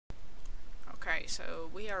Okay, so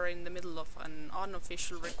we are in the middle of an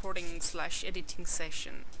unofficial recording / editing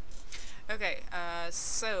session. Okay,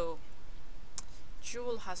 so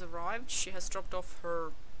Jewel has arrived. She has dropped off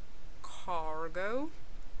her cargo,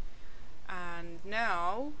 and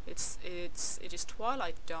now it is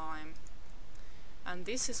twilight time, and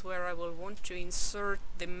this is where I will want to insert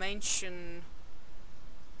the mention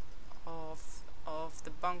of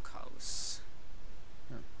the bunkhouse.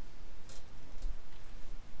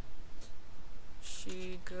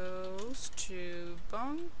 She goes to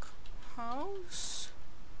bunkhouse,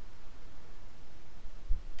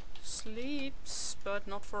 sleeps, but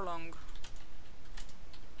not for long.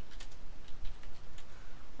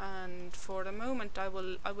 And for the moment, I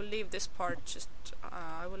will leave this part just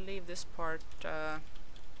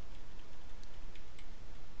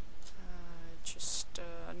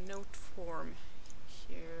a note form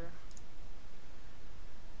here,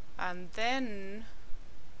 and then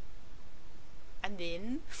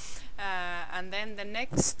the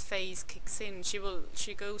next phase kicks in. She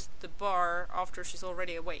goes to the bar after she's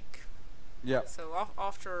already awake. Yeah. So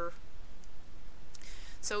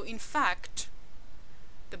so in fact,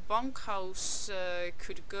 the bunkhouse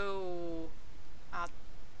could go at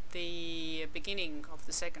the beginning of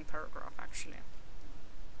the second paragraph, actually.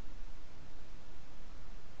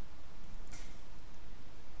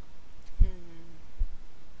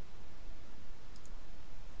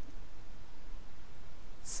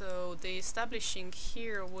 So the establishing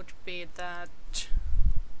here would be that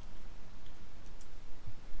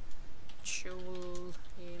Jewel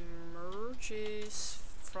emerges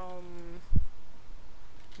from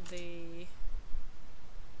the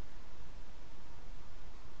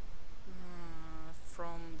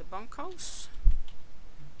bunkhouse.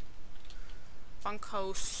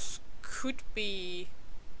 Bunkhouse could be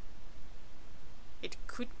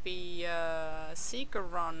a seeker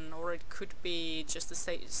run, or it could be just a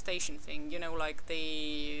station thing, you know, like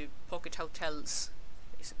the pocket hotels,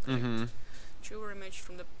 basically. Jewel emerged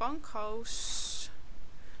from the bunkhouse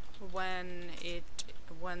when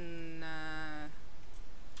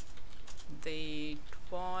the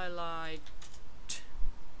twilight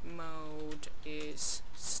mode is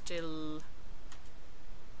still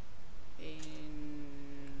in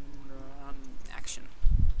action.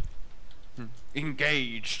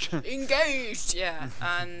 Engaged. Engaged, yeah.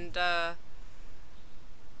 and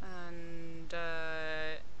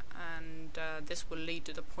this will lead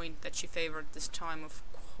to the point that she favored this time of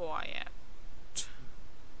quiet.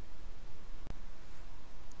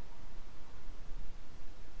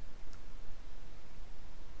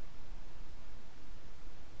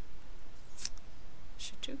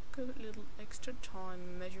 She took a little extra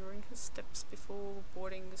time measuring her steps before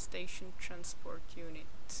boarding the station transport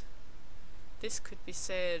unit. This could be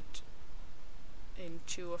said in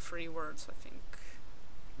 2 or 3 words, I think.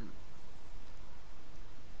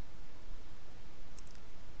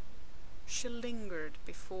 She lingered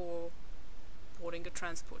before boarding a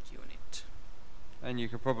transport unit. And you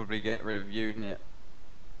could probably get rid of unit.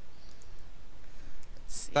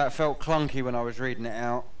 Let's see. That felt clunky when I was reading it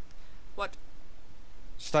out. What?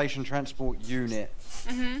 Station transport unit.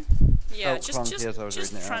 Yeah, Felt clunky as I was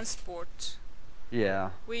just reading it out. transport.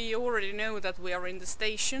 Yeah. We already know that we are in the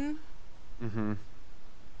station.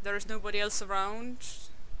 There is nobody else around,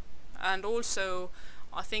 and also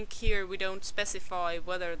I think here we don't specify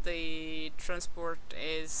whether the transport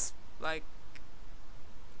is like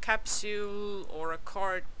capsule or a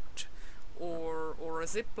cart or a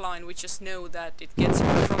zip line. We just know that it gets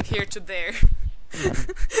from here to there.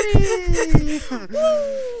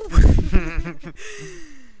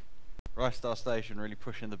 Rystar Station really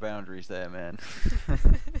pushing the boundaries there, man.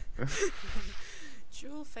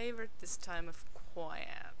 Jewel favored this time of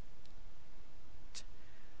quiet.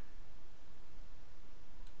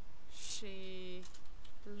 She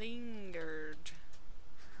lingered.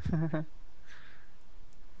 Oh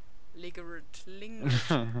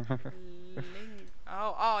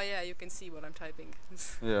yeah, you can see what I'm typing.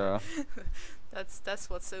 Yeah. That's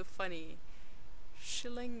what's so funny. She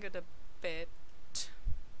lingered a bit.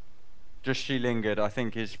 Just she lingered, I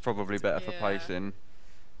think, is probably better for Yeah. pacing.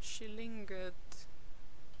 She lingered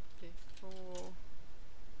before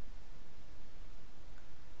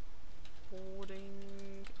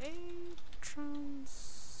boarding a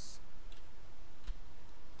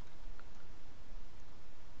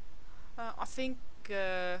I think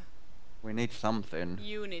We need something.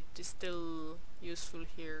 unit is still useful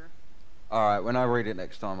here. Alright, when I read it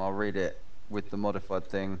next time, I'll read it with the modified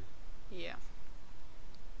thing. Yeah.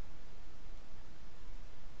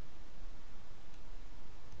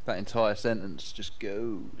 That entire sentence just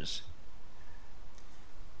goes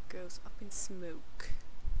goes up in smoke.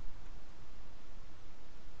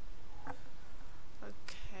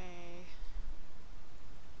 Okay.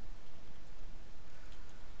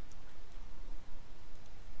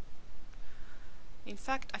 In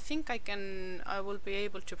fact, I think I will be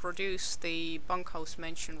able to produce the bunkhouse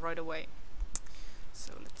mention right away.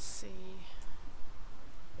 So let's see.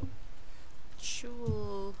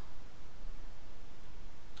 Jewel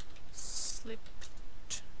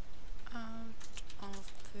slipped out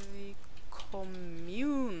of the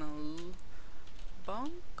communal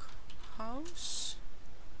bunkhouse.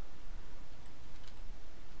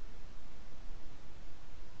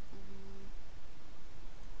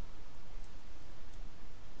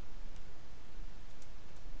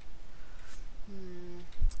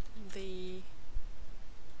 The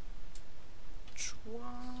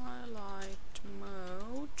twilight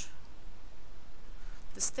mode.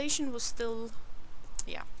 The station was still,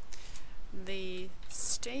 yeah. The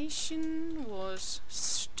station was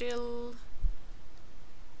still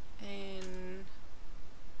in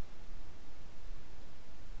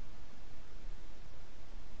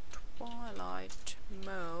twilight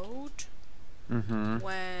mode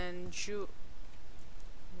when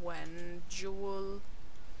Jewel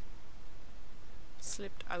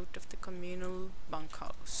slipped out of the communal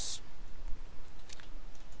bunkhouse.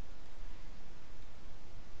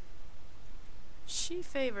 She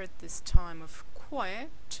favored this time of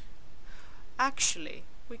quiet. Actually,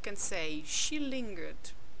 we can say she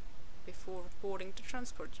lingered before boarding the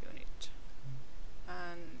transport unit.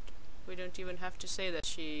 And we don't even have to say that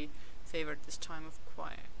she favored this time of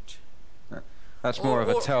quiet. That's more of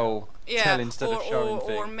a tell instead of showing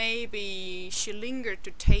thing. Or maybe she lingered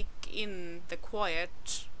to take in the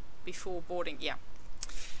quiet before boarding. Yeah.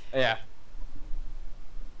 Yeah.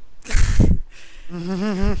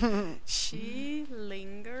 She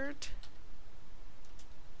lingered,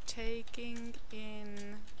 taking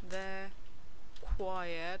in the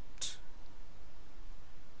quiet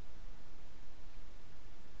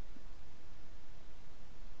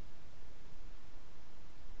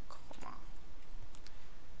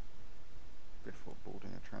before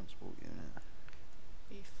boarding a transport unit.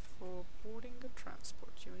 Before boarding a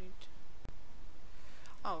transport unit.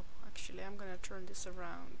 Oh, actually, I'm gonna turn this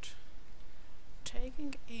around.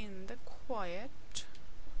 Taking in the quiet.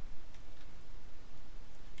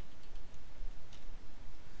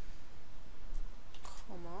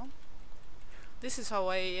 Comma. This is how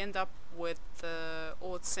I end up with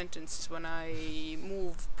odd sentences when I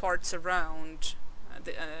move parts around,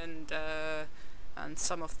 and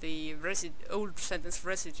some of the old sentence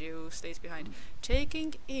residue stays behind.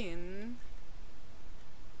 Taking in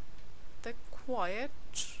the quiet.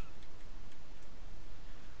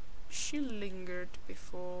 She lingered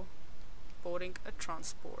before boarding a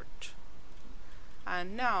transport.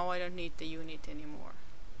 And now I don't need the unit anymore.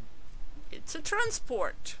 It's a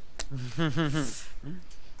transport!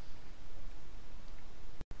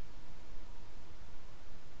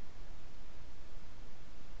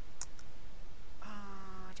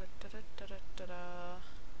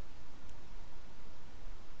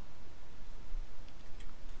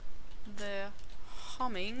 The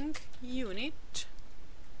humming unit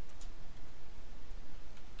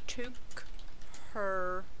took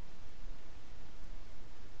her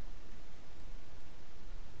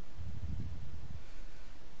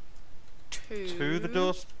to the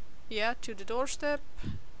doorstep. Yeah, to the doorstep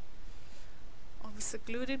of a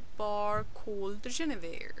secluded bar called the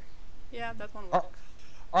Genevieve. Yeah, that one works.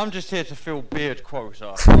 I'm just here to fill beard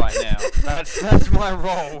quota right now. That's my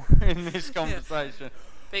role in this conversation.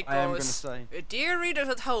 Because, I am going to say, dear readers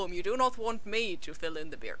at home, you do not want me to fill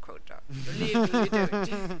in the beer quota. Believe me, you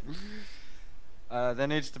don't. There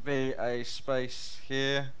needs to be a space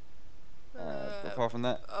here. Apart from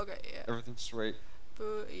that, okay, yeah. Everything's sweet.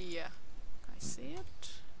 Yeah, I see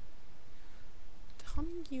it. The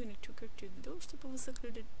humming unit took her to the doorstep of a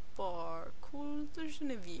secluded bar called the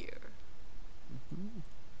Genevieve.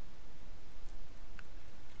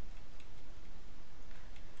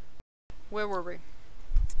 Where were we?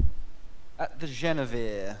 At the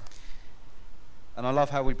Genevieve. And I love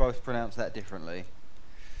how we both pronounce that differently.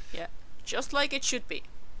 Yeah, just like it should be.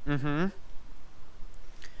 And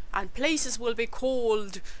places will be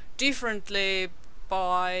called differently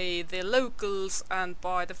by the locals and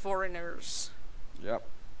by the foreigners. Yep.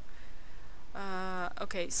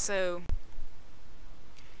 Okay, so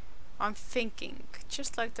I'm thinking,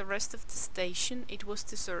 just like the rest of the station, it was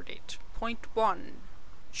deserted. Point 1.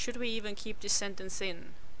 Should we even keep this sentence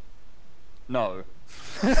in? No.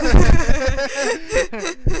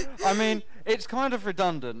 I mean, it's kind of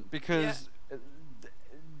redundant because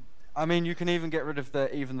I mean, you can even get rid of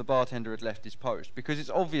even the bartender had left his post, because it's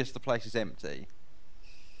obvious the place is empty.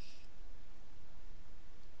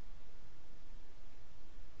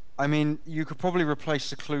 I mean, you could probably replace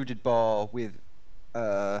secluded bar with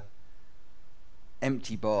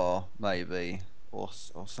empty bar, maybe, or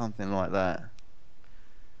something like that.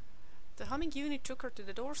 The humming unit took her to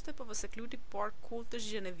the doorstep of a secluded bar called the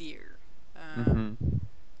Genevieve.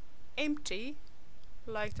 Empty,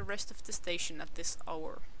 like the rest of the station at this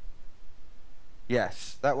hour.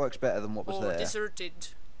 Yes, that works better than what was Or there. deserted.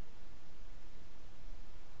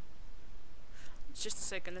 Just a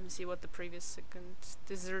second, let me see what the previous second.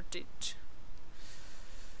 Deserted.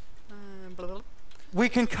 Blah, blah. We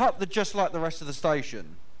can cut the just like the rest of the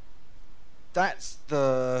station. That's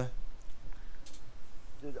the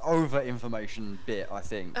over information bit, I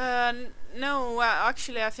think. No,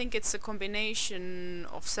 actually I think it's a combination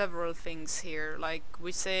of several things here. Like,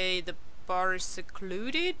 we say the bar is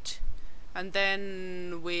secluded, and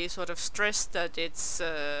then we sort of stress that it's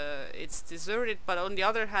deserted, but on the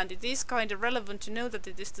other hand it is kind of relevant to know that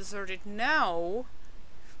it is deserted now.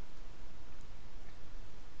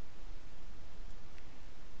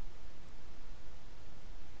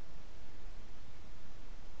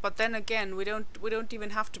 But then again, we don't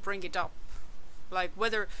even have to bring it up. Like,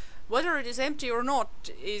 whether it is empty or not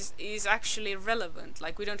is actually relevant.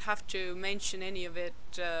 Like, we don't have to mention any of it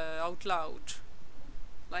out loud.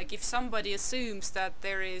 Like, if somebody assumes that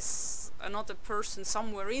there is another person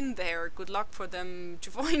somewhere in there, good luck for them to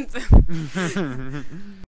find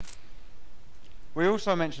them. We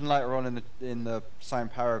also mentioned later on in the same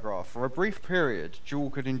paragraph, for a brief period, Jewel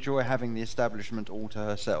could enjoy having the establishment all to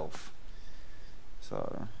herself.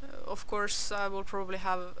 So. Of course, I will probably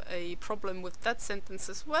have a problem with that sentence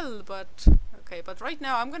as well. But okay. But right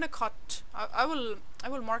now, I'm gonna cut. I will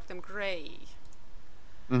mark them grey.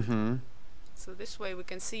 So this way we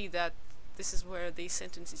can see that this is where these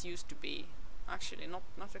sentences used to be. Actually, not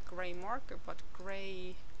a grey marker, but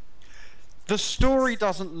grey. The story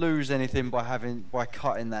doesn't lose anything by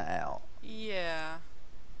cutting that out. Yeah.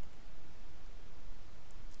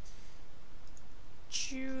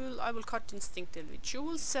 Jewel, I will cut instinctively.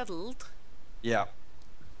 Jewel settled. Yeah.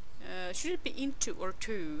 Should it be into or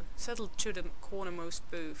to? Settled to the cornermost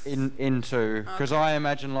booth. Into, because I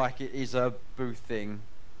imagine like it is a booth thing.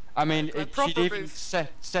 I mean, she'd even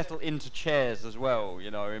settle into chairs as well. You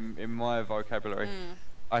know, in my vocabulary,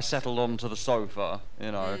 I settled onto the sofa.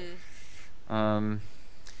 You know.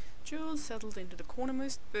 Jewel settled into the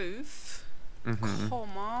cornermost booth.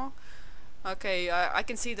 Comma. Okay, I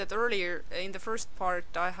can see that earlier in the first part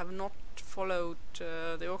I have not followed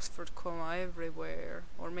the Oxford comma everywhere,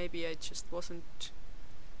 or maybe I just wasn't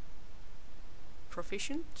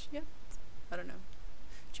proficient yet. I don't know.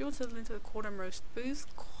 Jewel settled into the cornermost booth,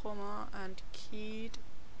 comma, and keyed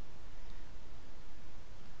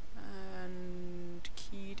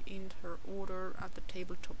in her order at the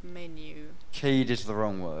tabletop menu. Keyed is the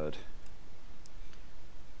wrong word.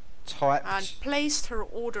 Typed. And placed her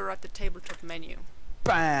order at the tabletop menu.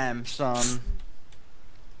 Bam, son.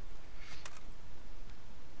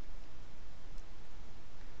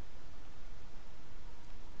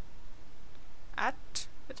 At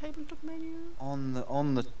the tabletop menu? On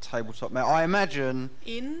the tabletop menu. I imagine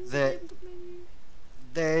in the that tabletop menu?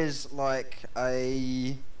 there's like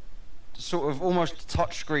a sort of almost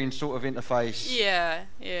touchscreen sort of interface. Yeah,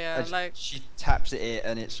 yeah, like she taps it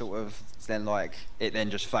and it sort of then like it then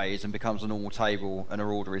just fades and becomes a normal table and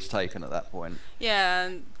her order is taken at that point. Yeah,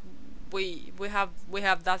 and we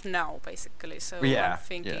have that now basically. So yeah, I'm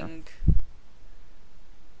thinking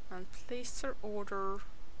and placed her order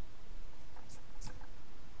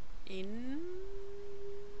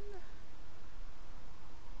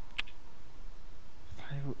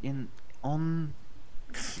on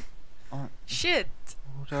shit.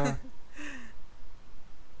 Order.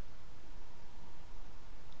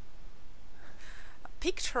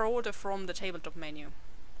 Picked her order from the tabletop menu.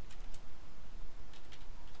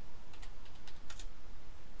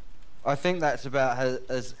 I think that's about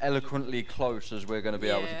as eloquently close as we're going to be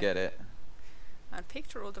able to get it. And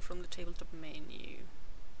picked her order from the tabletop menu.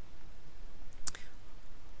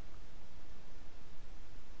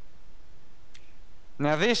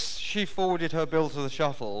 Now this, she forwarded her bill to the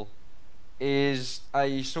shuttle, is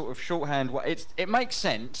a sort of shorthand way. It makes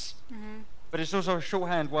sense, but it's also a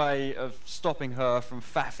shorthand way of stopping her from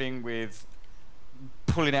faffing with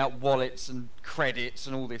pulling out wallets and credits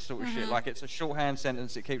and all this sort of shit. Like, it's a shorthand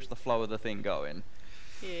sentence, it keeps the flow of the thing going.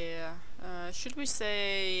 Yeah. Should we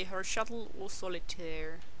say her shuttle or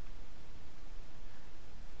solitaire?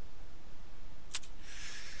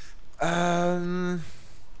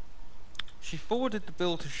 She forwarded the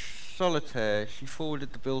bill to Solitaire. She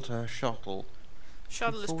forwarded the bill to her shuttle.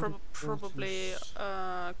 Shuttle is forwarded the bill to probably...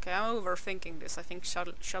 okay, I'm overthinking this. I think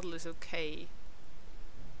shuttle is okay.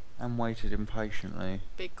 And waited impatiently.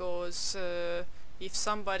 Because if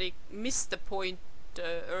somebody missed the point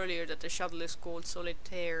earlier that the shuttle is called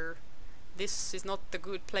Solitaire, this is not the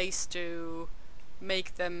good place to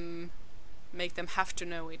make them have to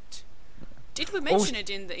know it. Did we mention it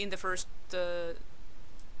in the first?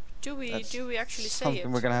 Do we actually say it?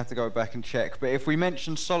 Something we're going to have to go back and check. But if we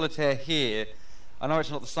mention solitaire here, I know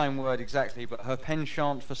it's not the same word exactly, but her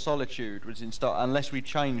penchant for solitude was in start. Unless we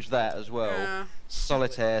change that as well,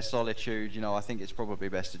 solitaire, solitude. You know, I think it's probably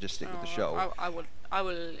best to just stick with the show. I will.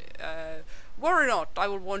 Worry not. I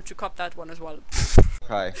will want to cut that one as well.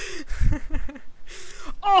 Okay.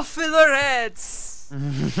 Off with their heads.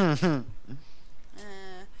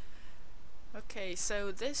 Okay,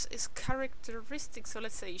 so this is characteristic. So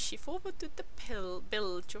let's say she forwarded the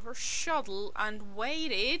bill to her shuttle and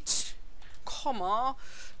waited, comma,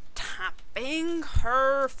 tapping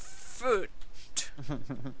her foot.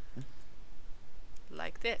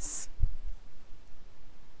 Like this.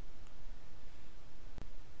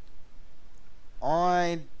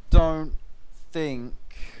 I don't think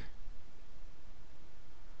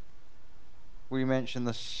we mentioned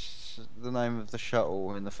the name of the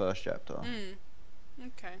shuttle in the first chapter.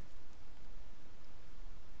 Okay.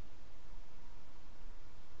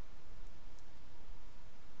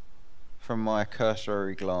 From my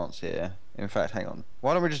cursory glance here. In fact, hang on.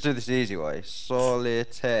 Why don't we just do this the easy way?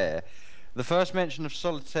 Solitaire. The first mention of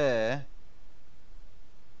solitaire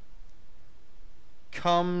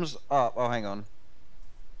comes up. Oh, hang on.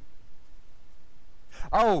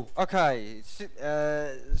 Oh, okay.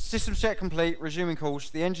 System set complete. Resuming course.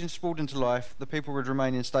 The engine spooled into life. The people would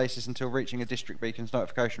remain in stasis until reaching a district beacon's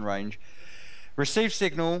notification range. Receive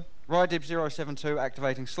signal. RIDIB 072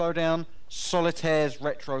 activating slowdown. Solitaire's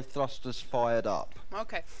retro thrusters fired up.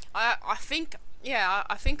 Okay. I think, yeah,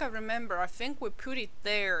 I think I remember. I think we put it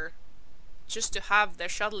there just to have the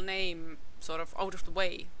shuttle name sort of out of the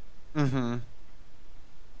way. Mm-hmm.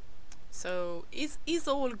 So is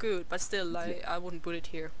all good, but still, I wouldn't put it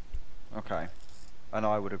here. Okay, and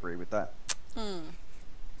I would agree with that.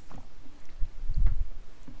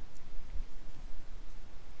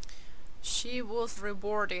 She was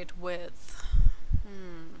rewarded with.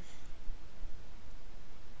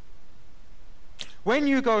 When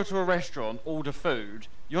you go to a restaurant, order food,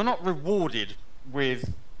 you're not rewarded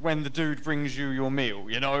with when the dude brings you your meal.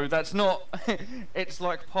 You know, that's not. It's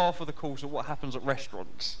like par for the course of what happens at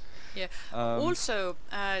restaurants. Yeah. Also,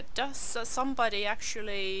 does somebody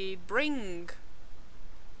actually bring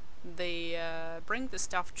the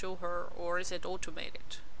stuff to her, or is it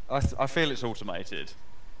automated? I feel it's automated.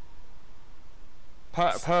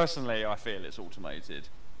 Personally, I feel it's automated.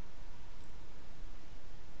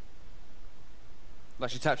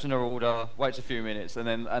 Like she taps in her order, waits a few minutes, and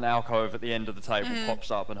then an alcove at the end of the table pops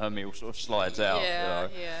up, and her meal sort of slides out. Yeah, you know?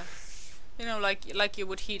 yeah. You know, like you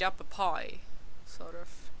would heat up a pie, sort of.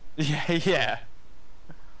 Yeah, yeah.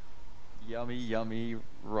 Yummy, yummy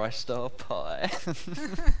rice star pie.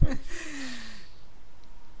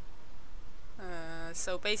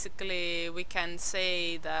 So basically, we can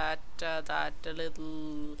say that that the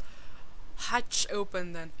little hatch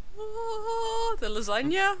opened and the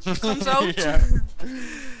lasagna comes out. Yeah.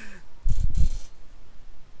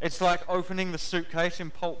 It's like opening the suitcase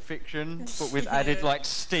in Pulp Fiction, but with added like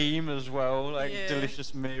steam as well, like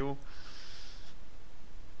delicious meal.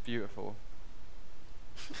 Beautiful.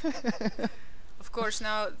 Of course,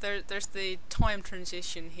 now there's the time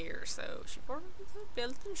transition here. So she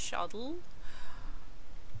built a shuttle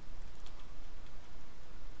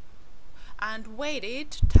and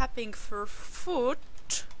waited, tapping her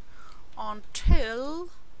foot until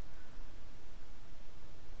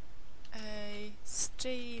a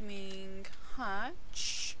steaming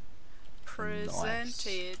hatch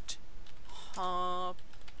presented her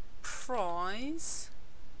prize.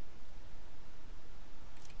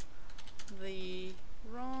 The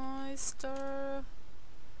Royster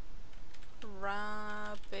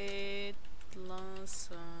Rabbit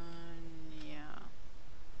Lasagna.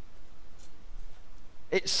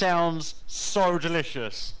 It sounds so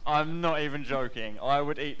delicious. I'm not even joking. I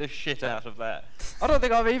would eat the shit out of that. I don't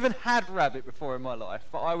think I've even had rabbit before in my life,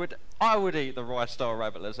 but I would eat the rice star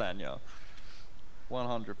rabbit lasagna.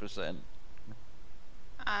 100%.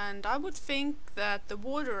 And I would think that the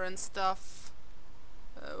water and stuff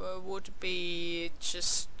would be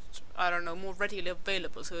just, I don't know, more readily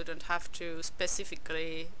available, so you don't have to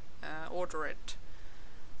specifically order it.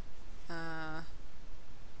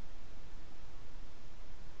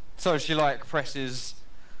 So she like presses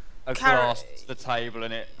a glass to the table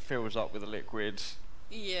and it fills up with a liquid.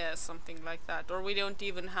 Yeah, something like that. Or we don't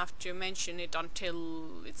even have to mention it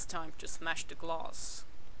until it's time to smash the glass.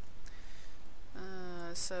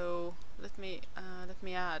 So let me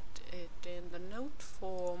add it in the note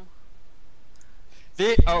form.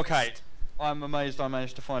 Okay, I'm amazed I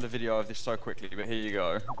managed to find a video of this so quickly, but here you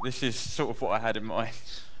go. This is sort of what I had in mind.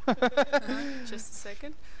 Just a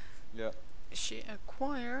second. Yeah. She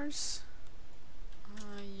acquires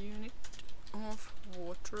a unit of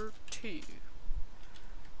water 2.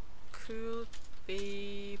 Could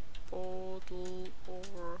be bottle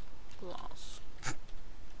or glass.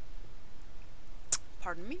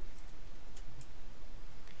 Pardon me.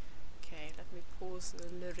 Okay, let me pause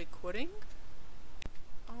the recording.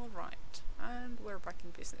 Alright, and we're back in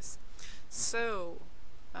business. So,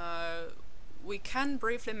 we can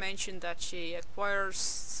briefly mention that she acquires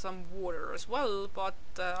some water as well, but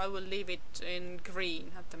I will leave it in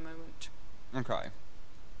green at the moment. Okay.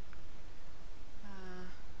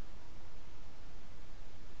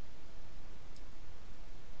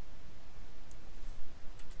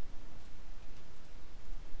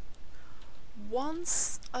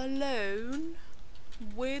 Once alone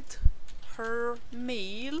with her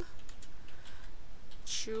meal,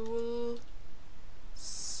 Jewel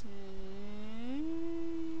savored.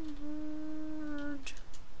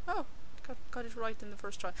 Oh, got it right in the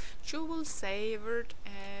first try. Jewel savored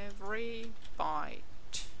every bite.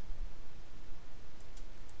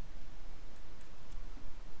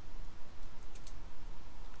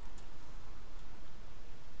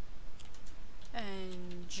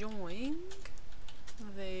 Enjoying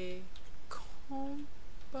the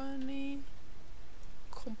company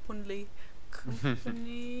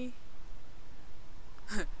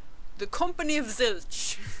the company of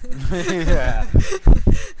zilch. Yeah.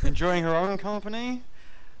 Enjoying her own company?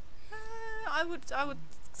 I would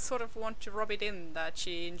sort of want to rub it in that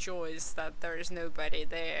she enjoys that there is nobody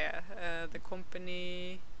there. The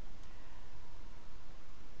company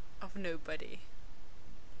of nobody.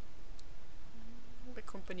 The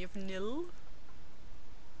company of nil.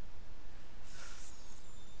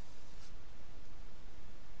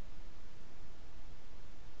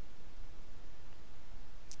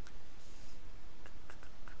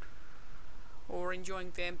 Or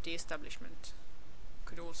enjoying the empty establishment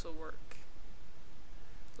could also work.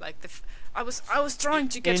 Like I was trying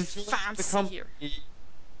to get fancy here.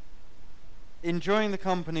 Enjoying the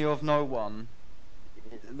company of no one,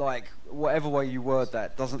 like whatever way you word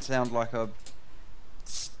that, doesn't sound like a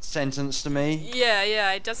sentence to me.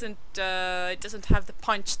 Yeah, it doesn't have the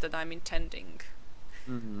punch that I'm intending.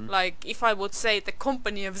 Mm-hmm. Like if I would say the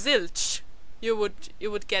company of zilch, you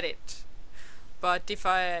would get it. But if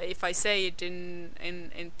I say it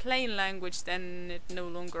in plain language, then it no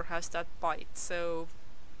longer has that bite. So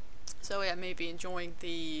yeah, maybe enjoying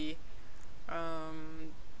the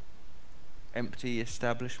empty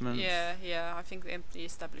establishment. Yeah, I think the empty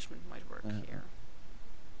establishment might work here.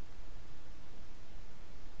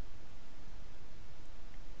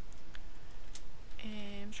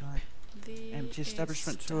 The empty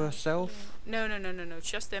establishment to herself? No,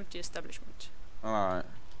 just the empty establishment. Alright.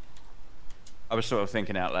 I was sort of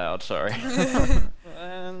thinking out loud, sorry.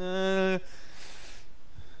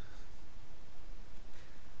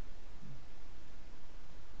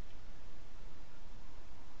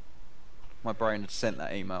 My brain had sent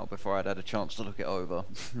that email before I'd had a chance to look it over.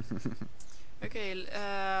 Okay,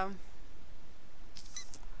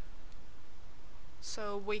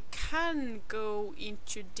 so we can go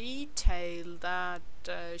into detail that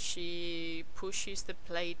she pushes the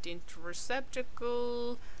plate into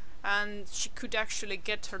receptacle and she could actually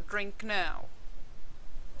get her drink now.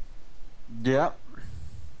 Yeah.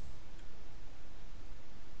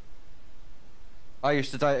 I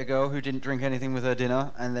used to date a girl who didn't drink anything with her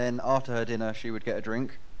dinner, and then after her dinner she would get a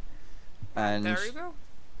drink. And there you go.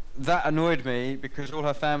 That annoyed me because all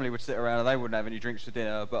her family would sit around and they wouldn't have any drinks for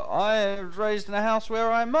dinner, but I was raised in a house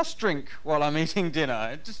where I must drink while I'm eating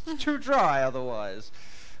dinner. It's just too dry otherwise.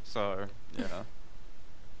 So, yeah.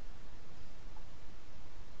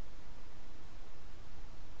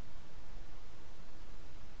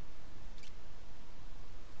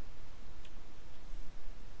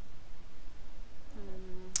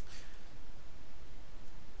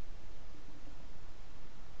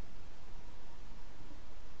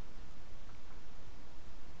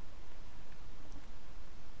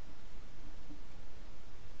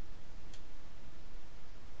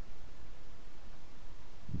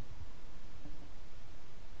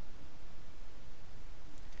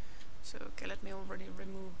 So, okay, let me already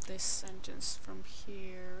remove this sentence from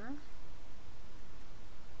here.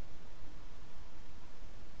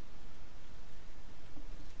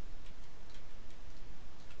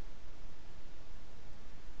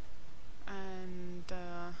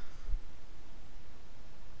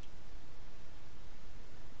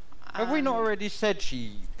 we not already said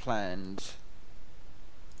she planned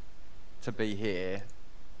to be here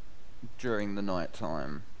during the night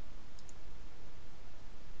time?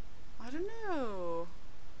 I don't know.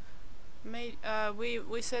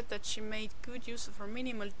 We said that she made good use of her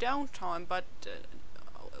minimal downtime, but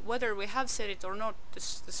whether we have said it or not,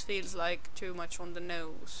 this feels like too much on the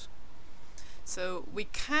nose. So we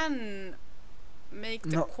can make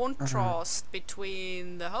the contrast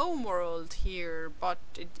between the homeworld here, but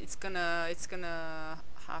it's gonna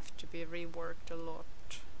have to be reworked a lot.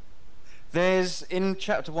 There's in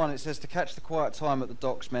chapter 1 it says to catch the quiet time at the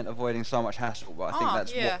docks meant avoiding so much hassle, but I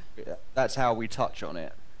think that's how we touch on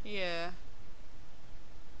it. Yeah.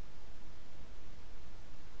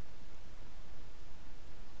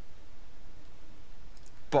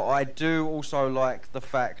 But I do also like the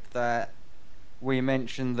fact that we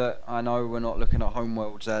mentioned that, I know we're not looking at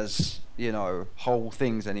homeworlds as, you know, whole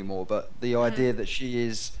things anymore, but the idea that she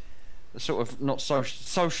is sort of not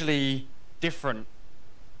socially different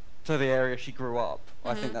to the area she grew up,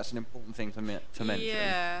 I think that's an important thing to mention.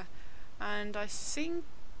 Yeah, and I think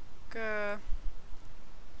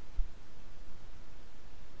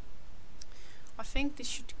this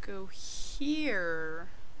should go here.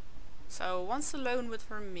 So once alone with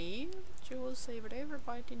her meal, Jewel savored every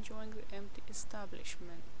bite, enjoying the empty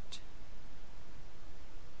establishment.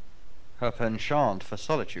 Her penchant for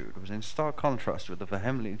solitude was in stark contrast with the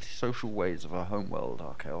vehemently social ways of her homeworld,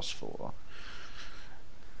 Chaos 4.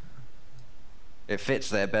 It fits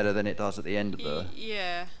there better than it does at the end of the...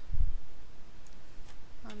 Yeah.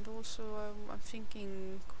 And also I'm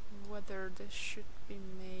thinking whether this should be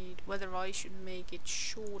made... whether I should make it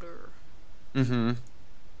shorter. Mm-hmm.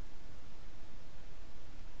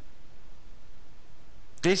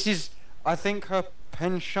 This is... I think her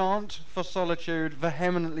penchant for solitude,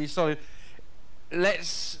 vehemently solid...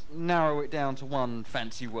 Let's narrow it down to one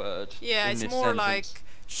fancy word. Yeah, in it's this more sentence. like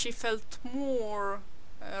she felt more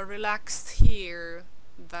relaxed here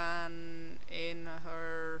than in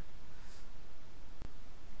her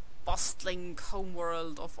bustling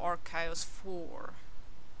homeworld of Chaos 4.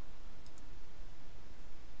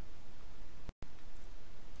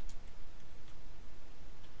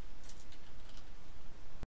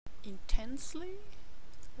 Intensely?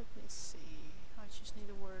 Let me see. I just need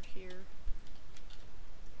a word here.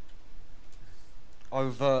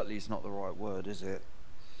 Overtly is not the right word, is it?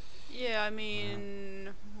 Yeah, I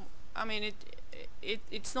mean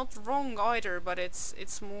it's not wrong either, but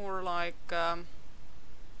it's more like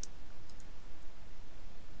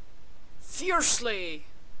fiercely.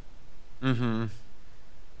 Mm-hmm.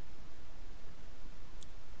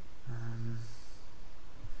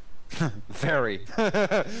 Very.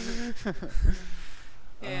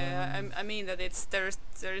 Yeah, I mean that there's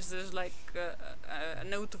like a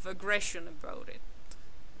note of aggression about it.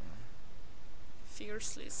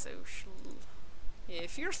 Fiercely social. Yeah,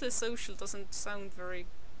 fiercely social doesn't sound very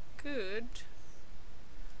good.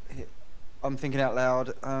 I'm thinking out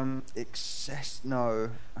loud.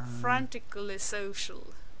 Frantically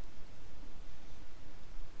social.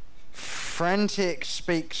 Frantic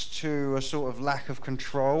speaks to a sort of lack of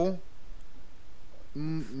control.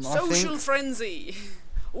 Social frenzy.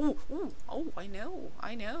 Oh, I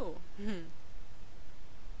know.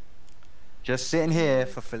 Just sitting here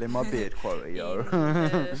fulfilling my beard quota, yo.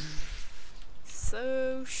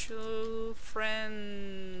 Social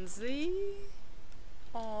frenzy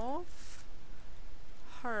of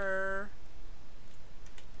her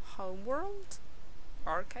homeworld,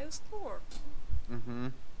 Chaos 4. Mm-hmm.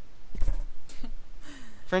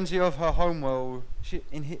 Frenzy of her homeworld.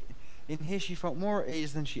 In here she felt more at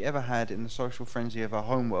ease than she ever had in the social frenzy of her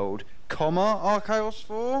homeworld, Chaos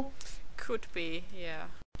 4? Could be, yeah.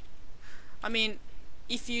 I mean,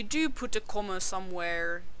 if you do put a comma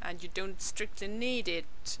somewhere and you don't strictly need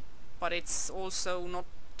it, but it's also not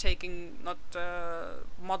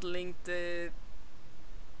modeling the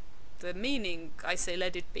meaning, I say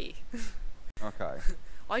let it be. Okay.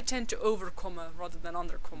 I tend to over comma rather than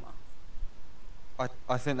under comma.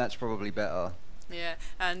 I think that's probably better. Yeah,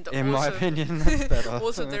 and in my opinion, that's better.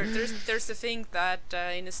 Also, there's the thing that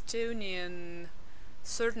in Estonian,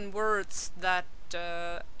 certain words that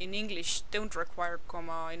in English don't require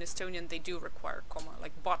comma, in Estonian they do require comma,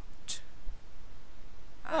 like but.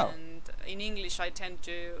 And in English I tend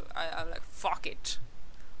to, I'm like, fuck it.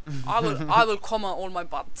 I will comma all my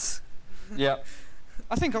buts. Yeah.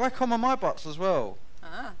 I think I comma my butts as well.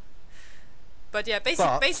 Ah. But yeah,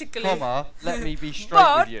 But, basically, comma, let me be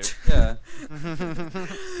straight with you. Yeah.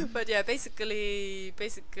 but yeah, basically,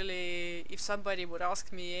 if somebody would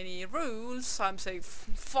ask me any rules, I'm saying,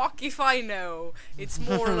 fuck if I know. It's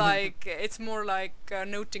more like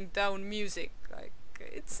noting down music. Like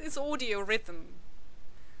it's audio rhythm.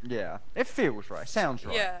 Yeah, it feels right. Sounds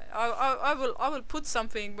right. Yeah, I will put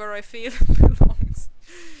something where I feel it belongs.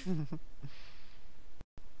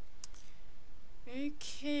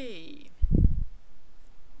 Okay.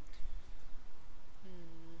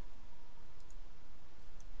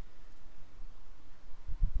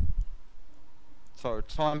 So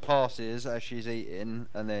time passes as she's eating,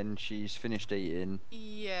 and then she's finished eating.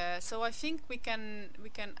 Yeah, so I think we can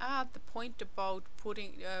add the point about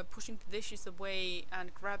pushing the dishes away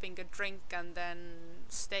and grabbing a drink and then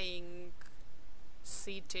staying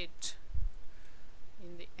seated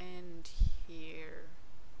in the end here.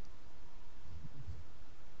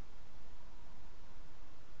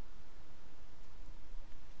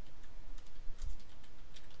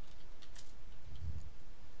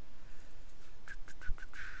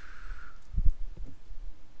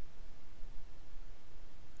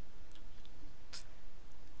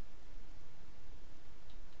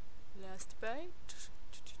 Last bite.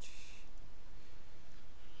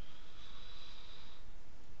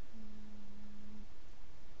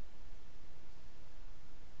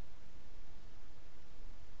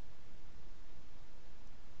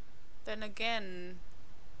 Then again,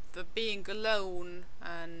 the being alone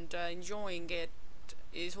and enjoying it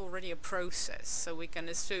is already a process, so we can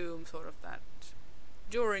assume sort of that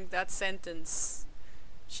during that sentence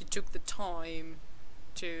she took the time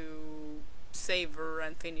to savor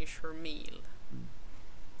and finish her meal.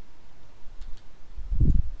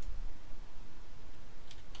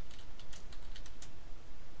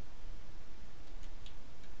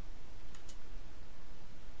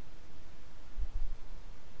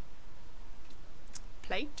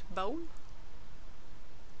 Plate? Bowl?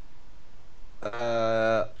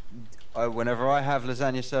 Whenever I have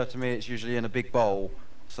lasagna served to me, it's usually in a big bowl.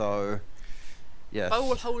 So, yes.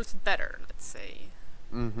 Bowl holds better, let's say.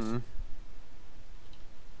 Mm-hmm.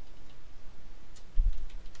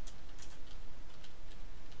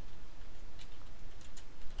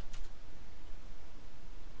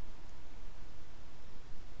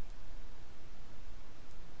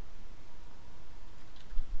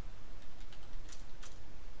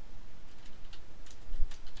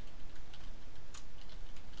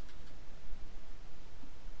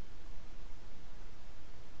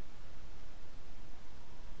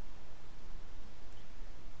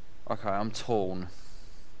 Okay, I'm torn.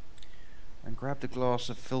 And grab the glass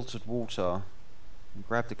of filtered water. And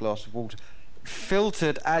grab the glass of water.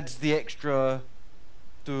 Filtered adds the extra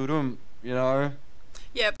doo-dum, you know?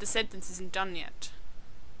 Yeah, but the sentence isn't done yet.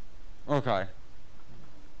 Okay.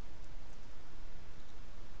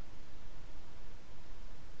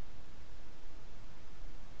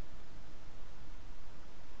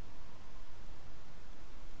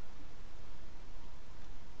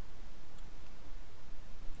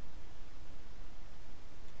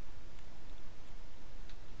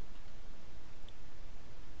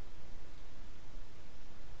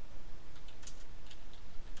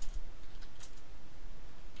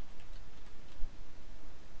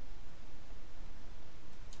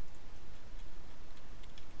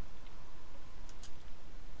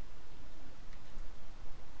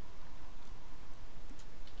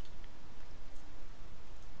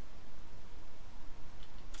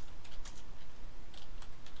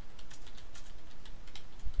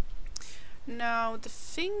 Now, the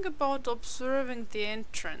thing about observing the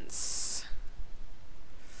entrance,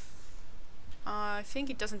 I think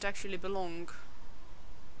it doesn't actually belong.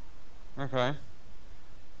 Okay.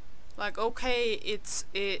 Like, okay, it's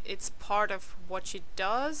part of what she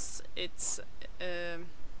does. It's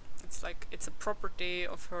like it's a property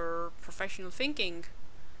of her professional thinking.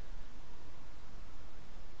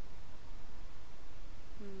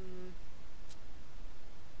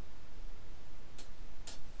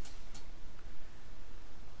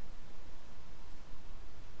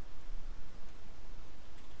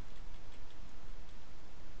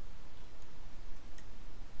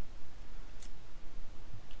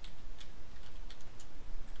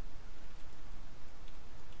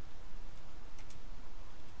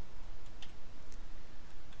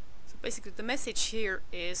 Basically, the message here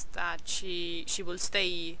is that she will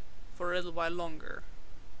stay for a little while longer.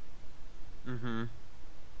 Mm-hmm.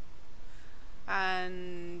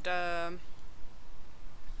 And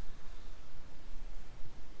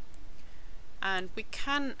we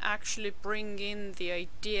can actually bring in the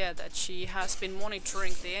idea that she has been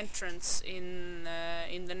monitoring the entrance in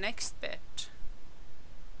the next bit.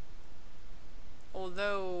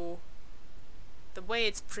 although the way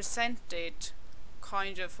it's presented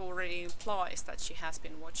kind of already implies that she has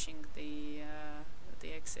been watching the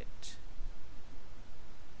exit.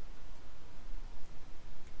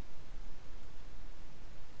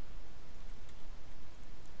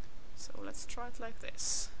 So let's try it like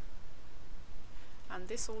this. And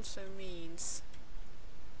this also means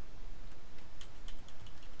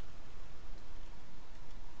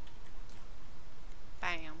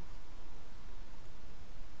bam.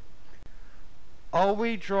 Are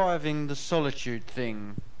we driving the solitude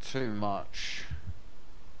thing too much?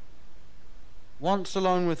 Once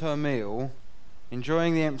alone with her meal,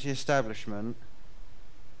 enjoying the empty establishment.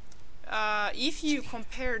 If you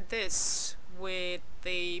compare this with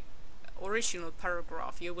the original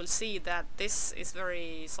paragraph, you will see that this is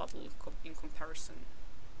very subtle in comparison.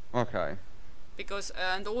 Okay. Because,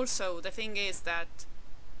 and also the thing is that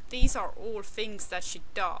these are all things that she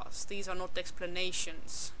does. These are not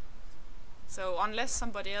explanations. So unless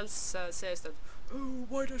somebody else says that, oh,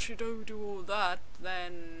 why does she do all that,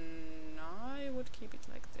 then I would keep it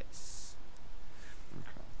like this.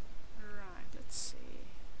 Okay. Right, let's see.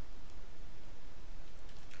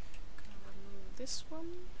 Can I remove this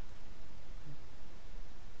one?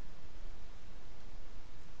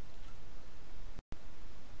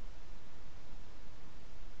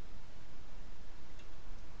 And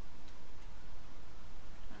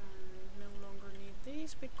no longer need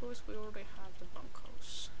these because we already have the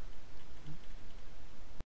bunkhouse.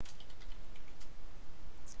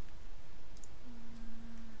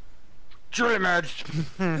 Dreamers!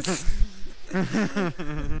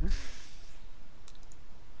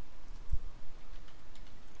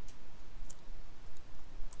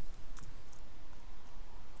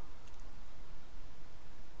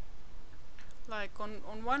 Like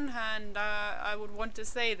on one hand, I would want to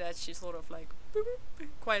say that she sort of like boop, boop,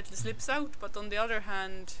 quietly slips out, but on the other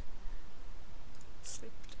hand,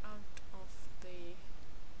 slipped out of the.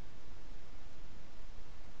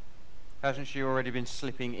 Hasn't she already been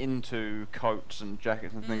slipping into coats and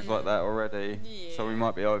jackets and things like that already? Yeah. So we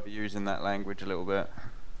might be overusing that language a little bit.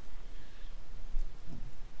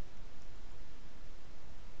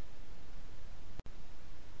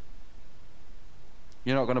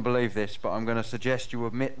 You're not going to believe this, but I'm going to suggest you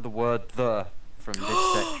omit the word "the" from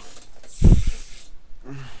this section.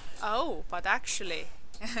 Oh, but actually,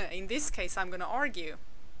 in this case, I'm gonna argue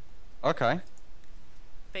Okay.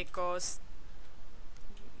 because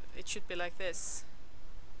it should be like this.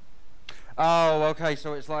 Oh, okay,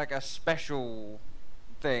 so it's like a special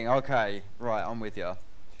thing. Okay, right, I'm with you.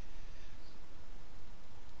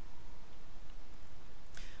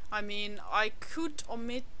 I mean, I could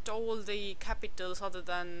omit all the capitals other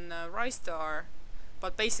than Rystar,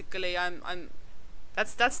 but basically,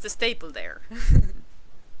 that's the staple there.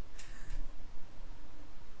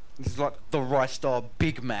 This is like the Rice Star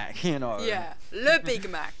Big Mac, you know. Yeah, Le Big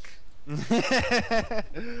Mac.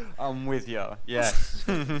 I'm with you. Yes.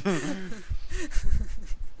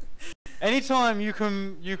 Anytime you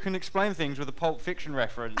can explain things with a Pulp Fiction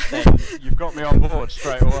reference, then you've got me on board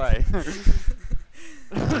straight away.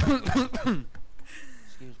 Excuse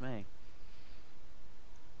me.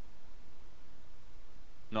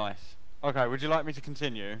 Nice. Okay, would you like me to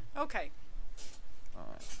continue? Okay.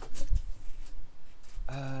 Alright.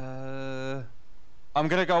 I'm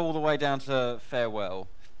gonna go all the way down to farewell.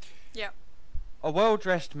 Yeah. A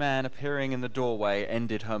well-dressed man appearing in the doorway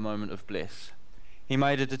ended her moment of bliss. He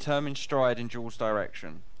made a determined stride in Jules'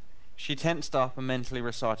 direction. She tensed up and mentally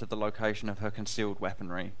recited the location of her concealed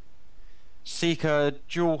weaponry. Seeker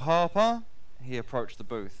Jewel Harper? He approached the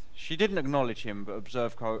booth. She didn't acknowledge him, but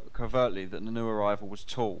observed covertly that the new arrival was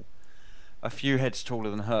tall, a few heads taller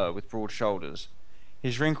than her, with broad shoulders.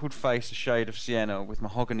 His wrinkled face a shade of sienna, with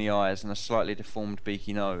mahogany eyes and a slightly deformed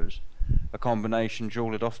beaky nose, a combination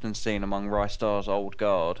Jewel had often seen among Rystar's old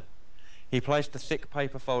guard. He placed a thick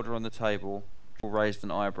paper folder on the table. Jewel raised an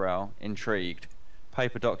eyebrow, intrigued.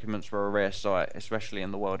 Paper documents were a rare sight, especially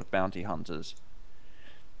in the world of bounty hunters.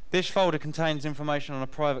 This folder contains information on a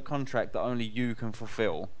private contract that only you can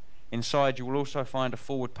fulfill. Inside, you will also find a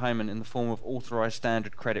forward payment in the form of authorized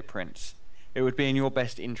standard credit prints. It would be in your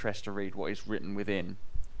best interest to read what is written within.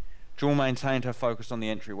 Jewel maintained her focus on the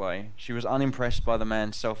entryway. She was unimpressed by the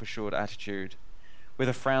man's self-assured attitude. With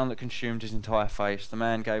a frown that consumed his entire face, the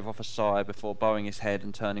man gave off a sigh before bowing his head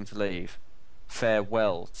and turning to leave.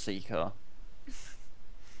 Farewell, Seeker.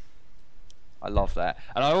 I love that.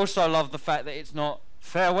 And I also love the fact that it's not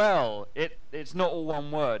farewell. It's not all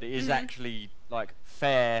one word. It is actually like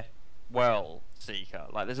farewell, Seeker.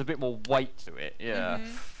 Like there's a bit more weight to it. Yeah.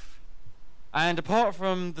 And apart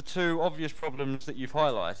from the two obvious problems that you've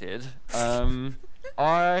highlighted,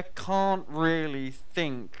 I can't really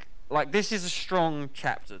think. Like, this is a strong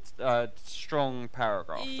chapter, strong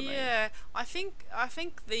paragraph to me. Yeah, I think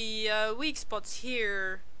the weak spots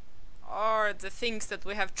here are the things that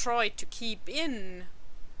we have tried to keep in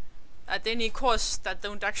at any cost that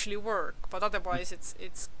don't actually work, but otherwise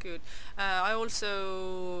it's good. I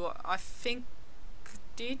think,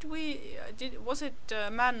 was it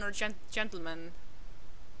man or gentleman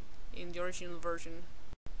in the original version?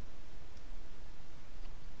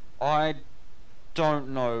 I don't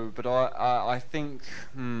know, but I think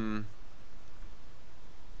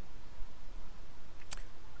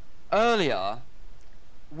earlier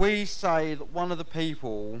we say that one of the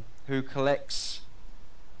people who collects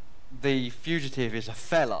the fugitive is a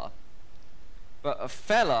fella, but a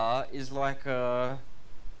fella is like a.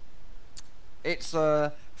 It's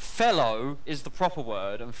a fellow is the proper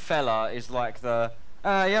word, and fella is like the.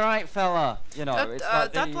 You're right, fella. You know, it's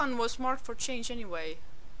like that one was marked for change anyway.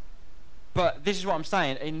 But this is what I'm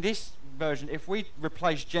saying. In this version, if we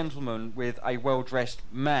replace gentleman with a well-dressed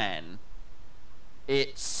man,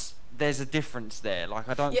 there's a difference there. Like,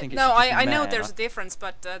 I don't think it's no, just a I know man. there's a difference,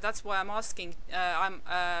 but that's why I'm asking.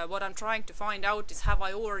 What I'm trying to find out is, have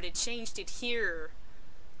I already changed it here,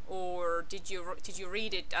 or did you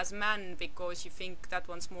read it as man because you think that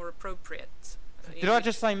one's more appropriate? Did I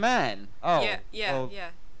just say man? Oh. Yeah. Well,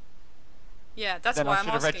 Yeah, that's then why I I'm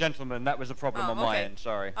should have read asking. gentleman. That was a problem on my end.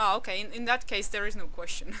 Sorry. Oh, okay. In that case, there is no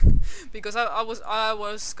question, because I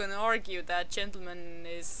was gonna argue that gentleman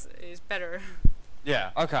is better.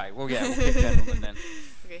 Yeah. Okay. Well, yeah. We'll pick gentleman then.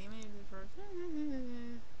 Okay. He made it for.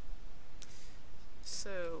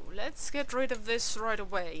 So let's get rid of this right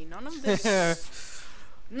away. None of this.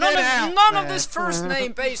 none of this first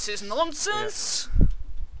name basis nonsense. Yeah.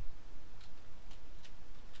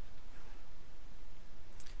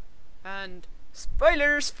 And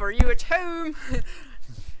spoilers for you at home.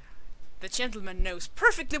 The gentleman knows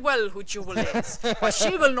perfectly well who Jewel is, but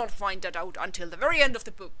she will not find that out until the very end of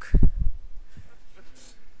the book.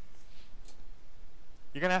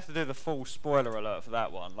 You're gonna have to do the full spoiler alert for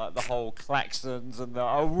that one, like the whole klaxons and the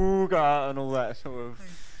awooga and all that sort of.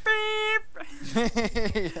 Beep.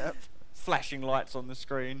 Yep. Flashing lights on the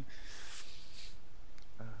screen.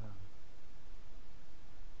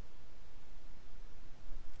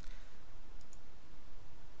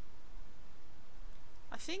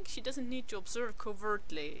 I think she doesn't need to observe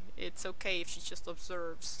covertly. It's okay if she just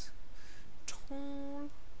observes.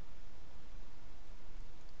 Tall.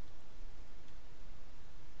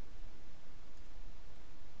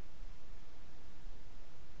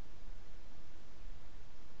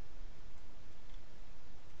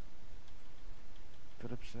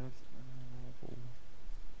 But observe.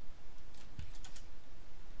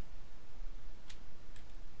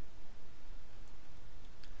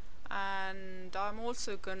 And I'm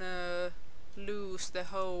also gonna lose the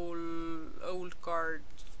whole old guard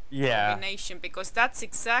combination, because that's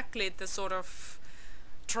exactly the sort of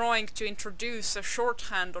trying to introduce a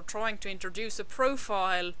shorthand or trying to introduce a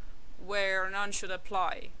profile where none should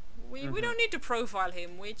apply. We don't need to profile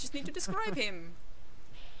him, we just need to describe him.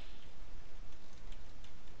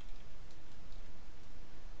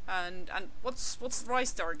 And what's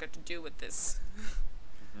Rystar got to do with this?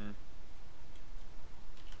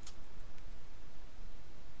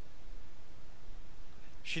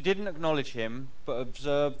 She didn't acknowledge him, but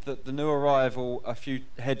observed that the new arrival a few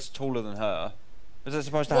heads taller than her. Was it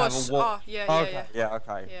supposed to have a what? Yeah, okay. Yeah,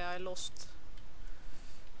 okay. Yeah, I lost.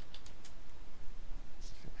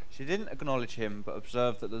 She didn't acknowledge him, but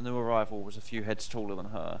observed that the new arrival was a few heads taller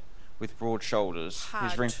than her, with broad shoulders.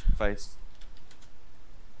 His wrinkled face.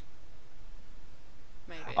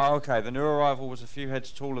 Maybe. Oh, okay. The new arrival was a few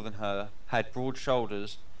heads taller than her, had broad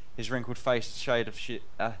shoulders, his wrinkled face a shade of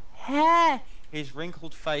His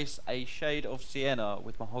wrinkled face a shade of sienna,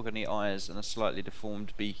 with mahogany eyes and a slightly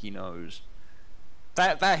deformed beaky nose.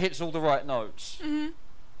 That hits all the right notes.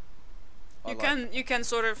 You can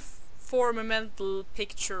sort of form a mental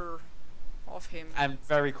picture of him. And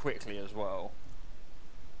very quickly as well.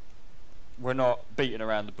 We're not beating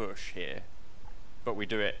around the bush here, but we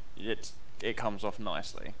do it. It comes off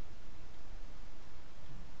nicely.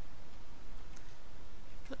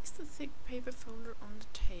 Place the thick paper folder on the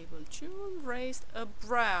table. Jewel raised a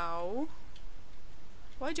brow.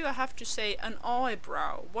 Why do I have to say an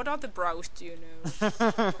eyebrow? What other brows do you know?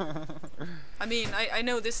 I mean, I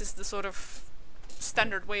know this is the sort of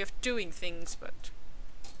standard way of doing things, but...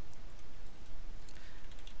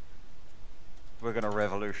 We're gonna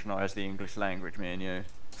revolutionise the English language, me and you.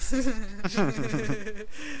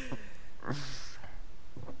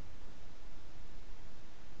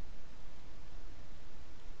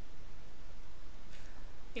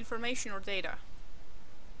 information or data?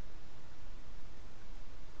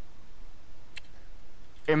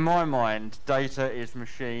 In my mind, data is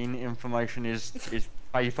machine, information is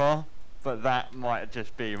paper, but that might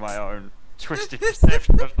just be my own twisted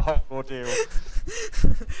perception of the whole ordeal.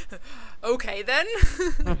 Okay then.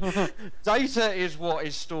 Data is what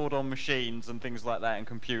is stored on machines and things like that in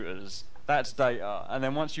computers. That's data, and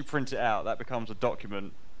then once you print it out, that becomes a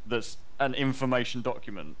document that's an information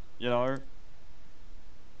document, you know?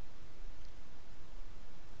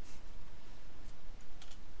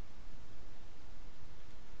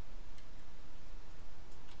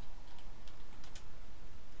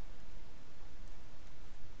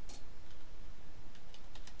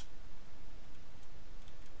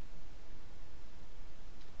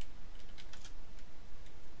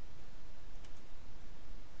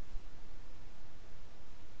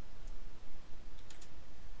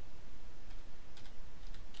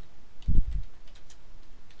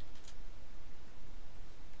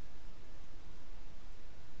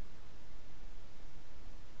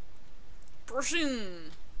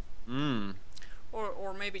 Brushing. Mm.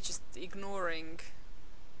 Or maybe just ignoring.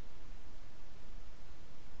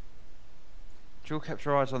 Jewel kept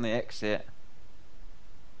her eyes on the exit,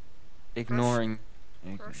 ignoring.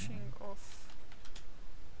 Brushing off.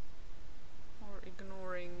 Or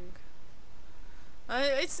ignoring.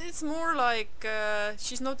 It's more like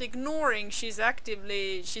she's not ignoring, she's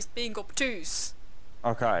being obtuse.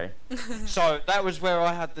 Okay. So that was where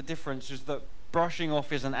I had the difference, is that brushing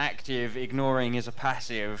off is an active, ignoring is a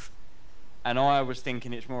passive, and I was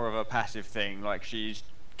thinking it's more of a passive thing, like she's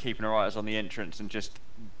keeping her eyes on the entrance and just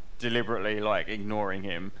deliberately like ignoring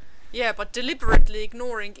him. Yeah, but deliberately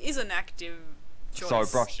ignoring is an active choice. So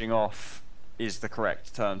brushing off is the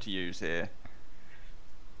correct term to use here.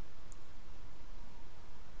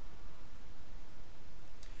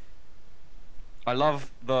 I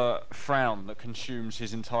love the frown that consumes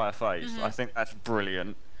his entire face. Mm-hmm. I think that's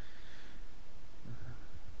brilliant.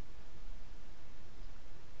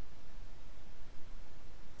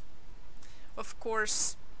 Of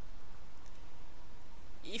course,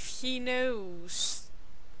 if he knows,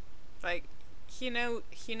 like, he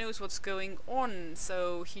knows what's going on,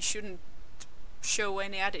 so he shouldn't show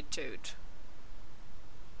any attitude.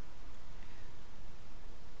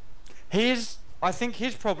 I think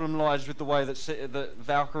his problem lies with the way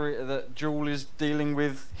that Jewel is dealing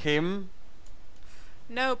with him.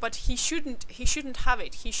 No, but he shouldn't have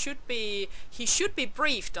it. He should be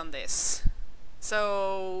briefed on this.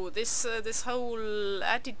 So this whole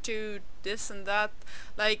attitude, this and that,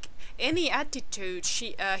 like any attitude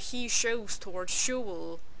he shows towards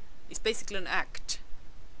Jewel is basically an act.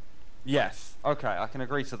 Yes. Okay, I can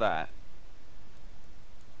agree to that.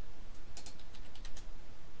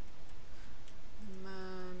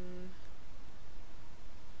 Man.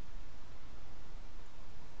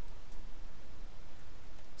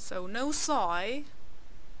 So no sigh.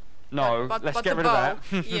 No, let's get rid of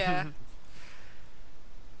that. Yeah.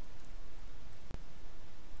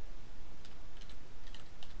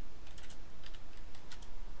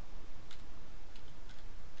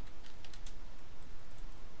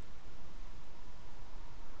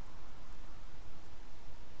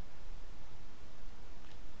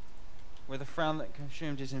 With a frown that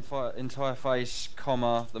consumed his entire face,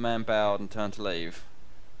 comma, the man bowed and turned to leave.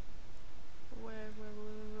 Where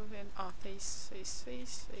face,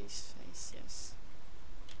 yes.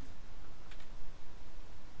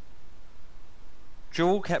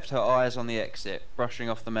 Jewel kept her eyes on the exit, brushing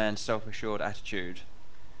off the man's self-assured attitude.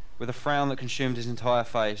 With a frown that consumed his entire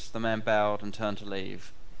face, the man bowed and turned to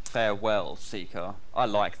leave. Farewell, Seeker. I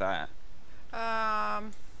like that.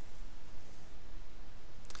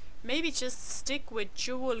 Maybe just stick with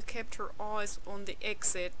Jewel kept her eyes on the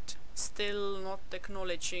exit, still not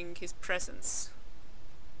acknowledging his presence.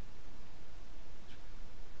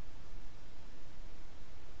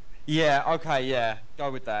 Yeah, okay, yeah.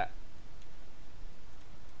 Go with that.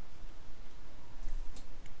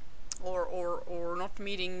 Or not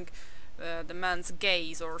meeting the man's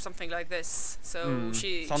gaze or something like this. So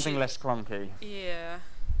something less clunky. Yeah.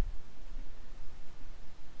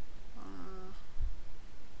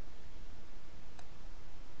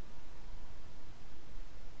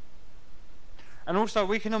 And also,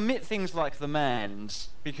 we can omit things like the man's,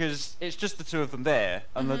 because it's just the two of them there,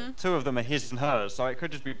 and the two of them are his and hers, so it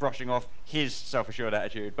could just be brushing off his self-assured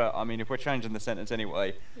attitude, but, I mean, if we're changing the sentence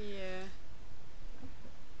anyway... Yeah.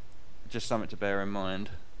 Just something to bear in mind.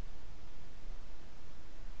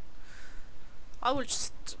 I will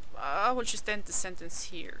just end the sentence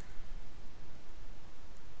here.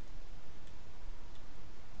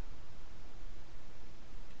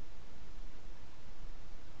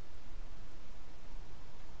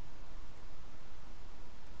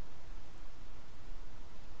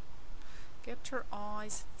 Got her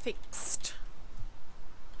eyes fixed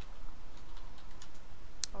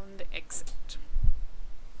on the exit.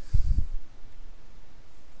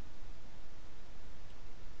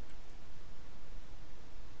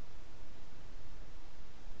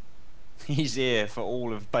 He's here for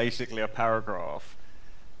all of basically a paragraph.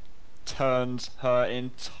 Turns her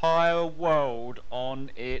entire world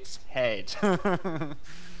on its head.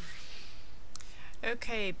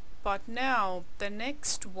 Okay, but now the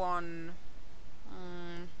next one.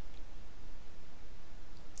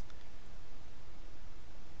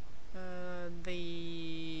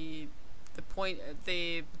 The point,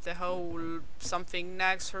 the whole something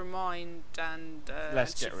nags her mind, and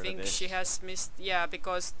she thinks she has missed. Yeah,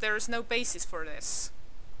 because there is no basis for this.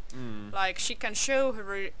 Like, she can show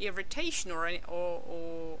her irritation or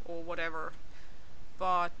whatever,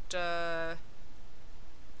 but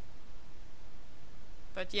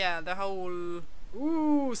yeah, the whole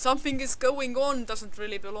 "ooh, something is going on" doesn't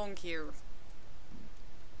really belong here.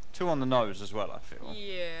 Too on the nose as well, I feel.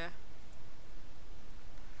 Yeah.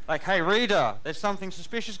 Like, hey reader, there's something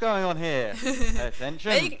suspicious going on here. Pay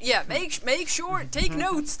attention. Make sure, take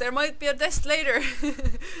notes. There might be a test later.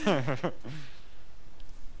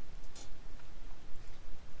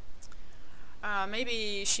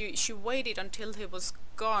 Maybe she waited until he was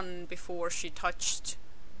gone before she touched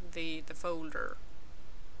the folder.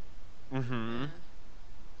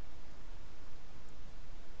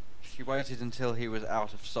 She waited until he was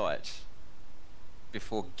out of sight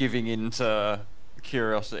before giving in to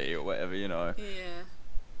curiosity or whatever, you know. Yeah.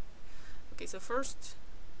 Okay, so first...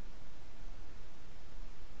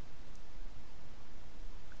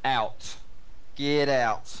 out. Get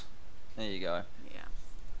out. There you go. Yeah.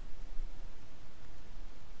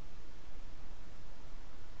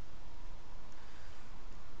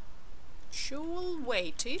 Joel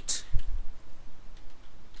waited.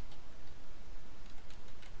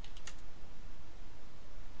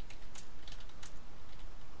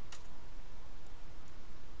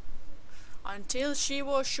 Until she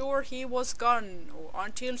was sure he was gone, or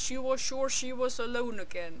until she was sure she was alone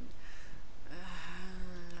again.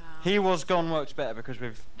 He was gone works better because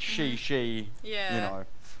with she, yeah. you know.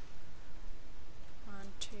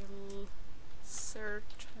 Until certain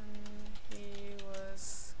he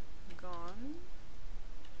was gone.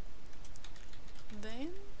 Then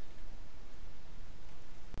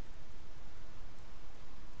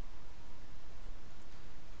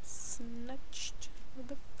snatched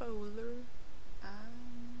the folder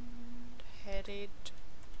and headed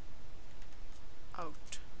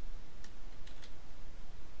out.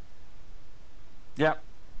 Yep.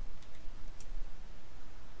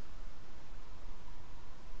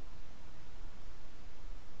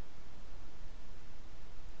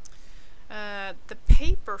 The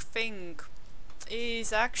paper thing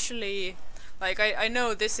is actually, like, I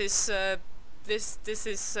know this is this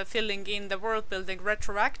is filling in the world building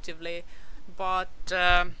retroactively, but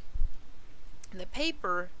the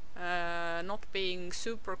paper not being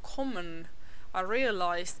super common, I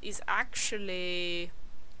realized is actually,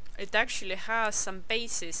 it actually has some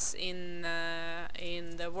basis in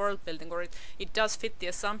the world building, or it does fit the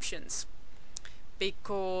assumptions,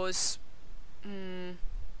 because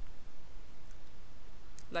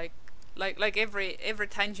like every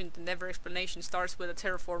tangent and every explanation starts with a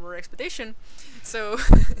terraformer expedition. So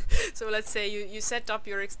so let's say you set up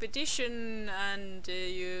your expedition, and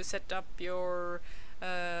you set up your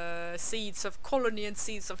seeds of colony and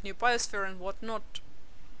seeds of new biosphere and whatnot.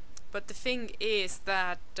 But the thing is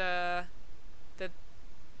that that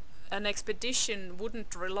an expedition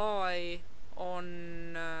wouldn't rely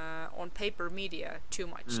on paper media too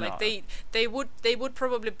much. No. Like they would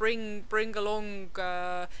probably bring along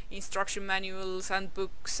instruction manuals and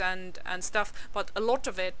books and stuff, but a lot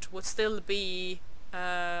of it would still be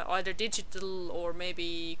either digital or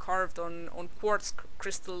maybe carved on quartz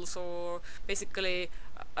crystals, or basically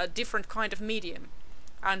a different kind of medium.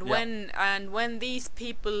 And when these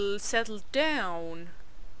people settled down,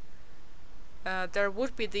 there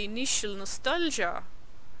would be the initial nostalgia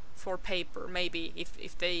for paper, maybe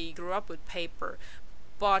if they grew up with paper,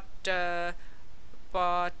 but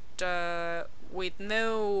with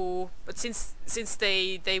no, but since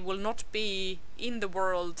they will not be in the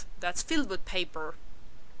world that's filled with paper,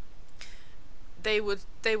 they would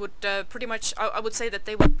pretty much, I would say that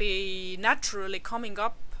they would be naturally coming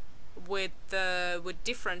up with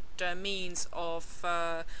different means of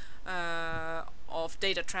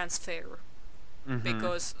data transfer,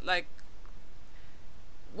 because like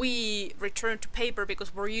we return to paper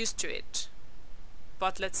because we're used to it,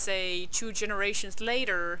 but let's say 2 generations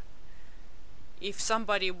later, if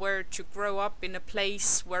somebody were to grow up in a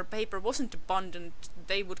place where paper wasn't abundant,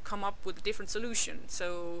 they would come up with a different solution.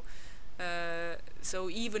 So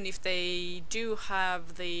even if they do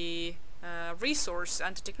have the resource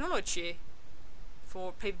and the technology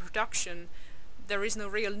for paper production, there is no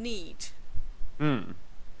real need.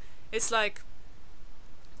 It's like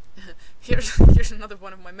here's another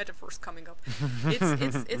one of my metaphors coming up.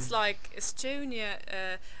 It's like Estonia.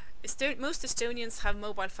 Most Estonians have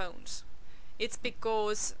mobile phones. It's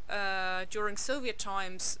because during Soviet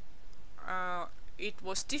times it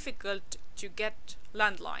was difficult to get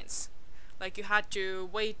landlines. Like you had to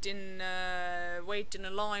wait in a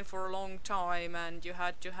line for a long time, and you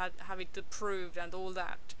had to have it approved and all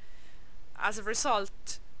that. As a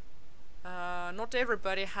result, not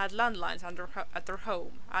everybody had landlines at their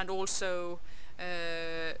home, and also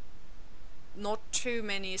not too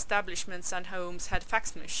many establishments and homes had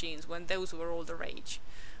fax machines when those were all the rage,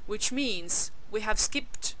 which means we have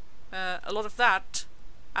skipped a lot of that,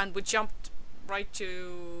 and we jumped right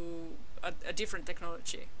to a different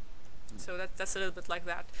technology. So that's a little bit like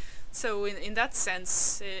that. So in that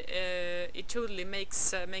sense, it totally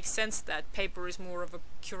makes sense that paper is more of a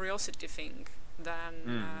curiosity thing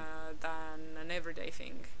than an everyday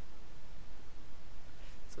thing.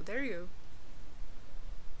 So there you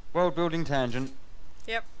go. World building tangent.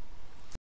 Yep.